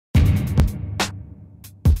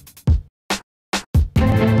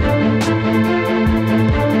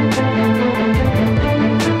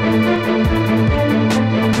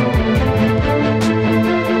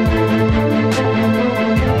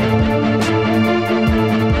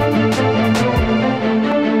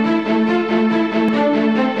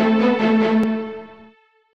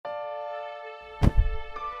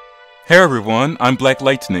Hey everyone, I'm Black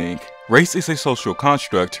Lightning. Race is a social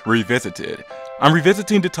construct revisited. I'm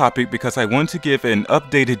revisiting the topic because I want to give an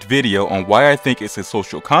updated video on why I think it's a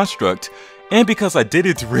social construct, and because I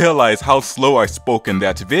didn't realize how slow I spoke in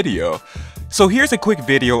that video. So here's a quick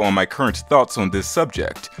video on my current thoughts on this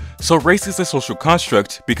subject. So race is a social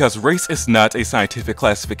construct because race is not a scientific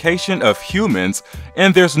classification of humans,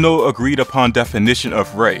 and there's no agreed upon definition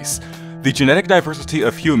of race. The genetic diversity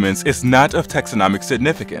of humans is not of taxonomic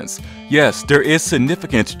significance. Yes, there is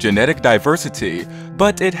significant genetic diversity,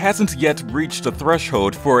 but it hasn't yet reached the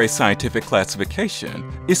threshold for a scientific classification.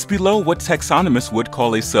 It's below what taxonomists would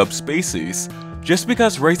call a subspecies. Just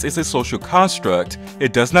because race is a social construct,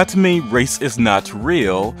 it does not mean race is not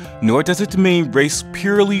real, nor does it mean race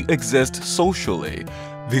purely exists socially.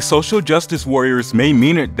 The social justice warriors may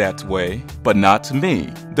mean it that way, but not to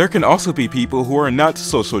me. There can also be people who are not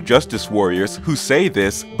social justice warriors who say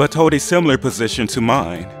this, but hold a similar position to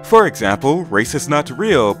mine. For example, race is not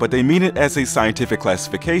real, but they mean it as a scientific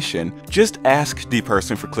classification. Just ask the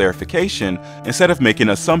person for clarification instead of making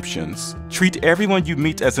assumptions. Treat everyone you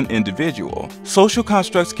meet as an individual. Social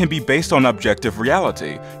constructs can be based on objective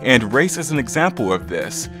reality, and race is an example of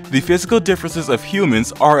this. The physical differences of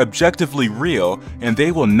humans are objectively real, and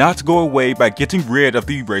they will not go away by getting rid of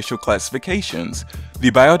the racial classifications.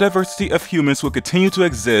 The biodiversity of humans will continue to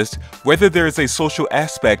exist whether there is a social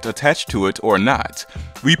aspect attached to it or not.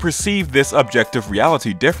 We perceive this objective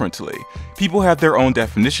reality differently. People have their own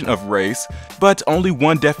definition of race, but only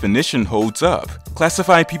one definition holds up: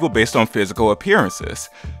 classifying people based on physical appearances.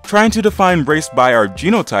 Trying to define race by our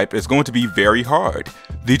genotype is going to be very hard.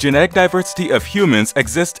 The genetic diversity of humans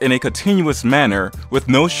exists in a continuous manner with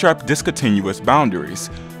no sharp discontinuous boundaries.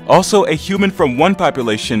 Also, a human from one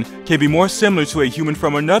population can be more similar to a human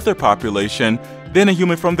from another population than a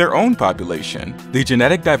human from their own population. The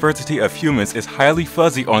genetic diversity of humans is highly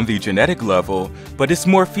fuzzy on the genetic level, but it's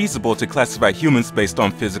more feasible to classify humans based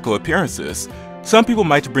on physical appearances. Some people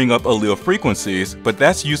might bring up allele frequencies, but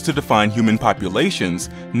that's used to define human populations,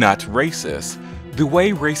 not races. The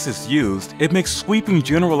way race is used, it makes sweeping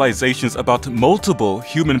generalizations about multiple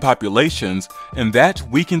human populations, and that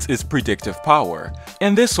weakens its predictive power.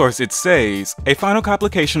 In this source it says, a final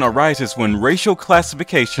complication arises when racial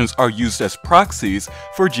classifications are used as proxies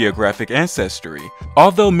for geographic ancestry.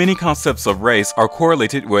 Although many concepts of race are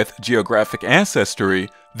correlated with geographic ancestry,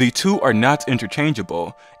 the two are not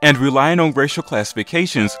interchangeable, and relying on racial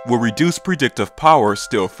classifications will reduce predictive power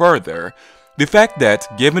still further. The fact that,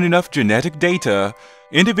 given enough genetic data,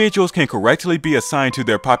 individuals can correctly be assigned to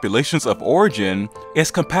their populations of origin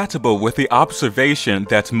is compatible with the observation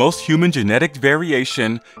that most human genetic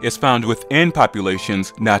variation is found within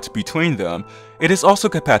populations, not between them. It is also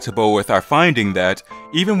compatible with our finding that,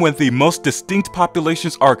 even when the most distinct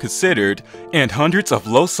populations are considered and hundreds of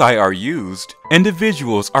loci are used,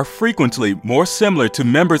 individuals are frequently more similar to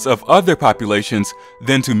members of other populations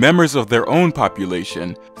than to members of their own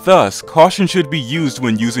population. Thus, caution should be used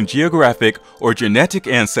when using geographic or genetic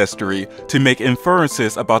ancestry to make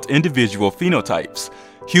inferences about individual phenotypes.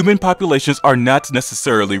 Human populations are not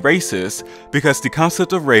necessarily racist, because the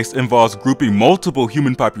concept of race involves grouping multiple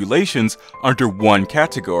human populations under one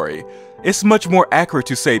category. It's much more accurate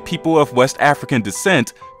to say people of West African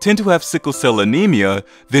descent tend to have sickle cell anemia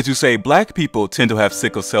than to say black people tend to have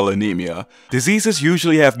sickle cell anemia. Diseases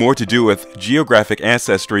usually have more to do with geographic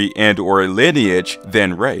ancestry and/or lineage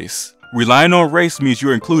than race. Relying on race means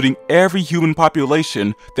you're including every human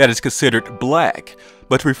population that is considered black,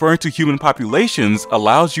 but referring to human populations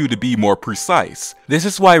allows you to be more precise. This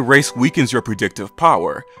is why race weakens your predictive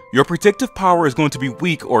power. Your predictive power is going to be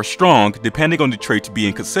weak or strong depending on the trait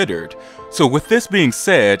being considered. So with this being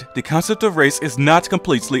said, the concept of race is not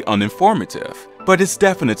completely uninformative, but it's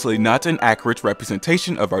definitely not an accurate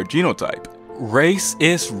representation of our genotype. Race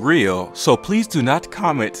is real, so please do not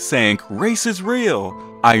comment saying race is real.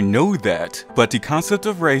 I know that, but the concept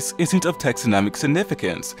of race isn't of taxonomic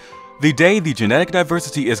significance. The day the genetic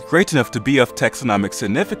diversity is great enough to be of taxonomic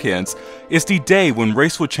significance is the day when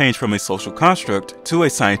race will change from a social construct to a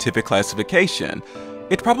scientific classification.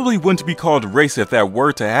 It probably wouldn't be called race if that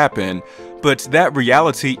were to happen, but that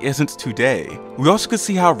reality isn't today. We also could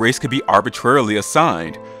see how race could be arbitrarily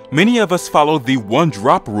assigned. Many of us follow the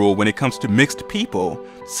one-drop rule when it comes to mixed people.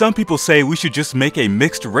 Some people say we should just make a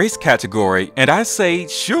mixed race category, and I say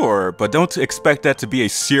sure, but don't expect that to be a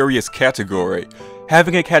serious category.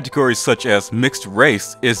 Having a category such as mixed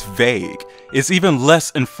race is vague. It's even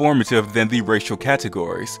less informative than the racial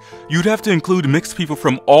categories. You'd have to include mixed people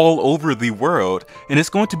from all over the world, and it's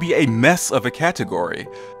going to be a mess of a category.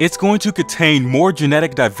 It's going to contain more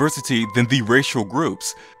genetic diversity than the racial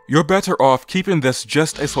groups. You're better off keeping this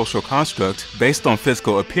just a social construct based on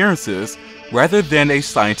physical appearances rather than a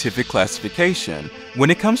scientific classification.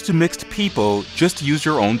 When it comes to mixed people, just use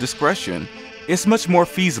your own discretion. It's much more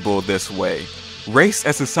feasible this way. Race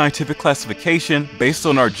as a scientific classification based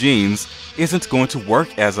on our genes isn't going to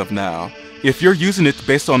work as of now. If you're using it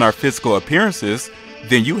based on our physical appearances,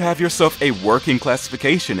 then you have yourself a working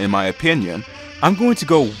classification in my opinion. I'm going to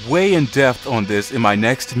go way in depth on this in my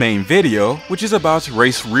next main video, which is about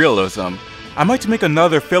race realism. I might make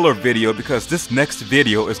another filler video because this next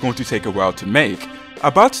video is going to take a while to make.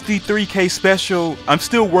 About the 3K special, I'm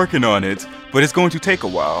still working on it, but it's going to take a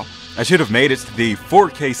while. I should have made it the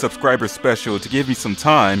 4K subscriber special to give me some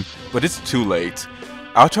time, but it's too late.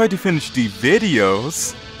 I'll try to finish the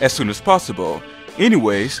videos as soon as possible.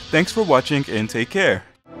 Anyways, thanks for watching and take care.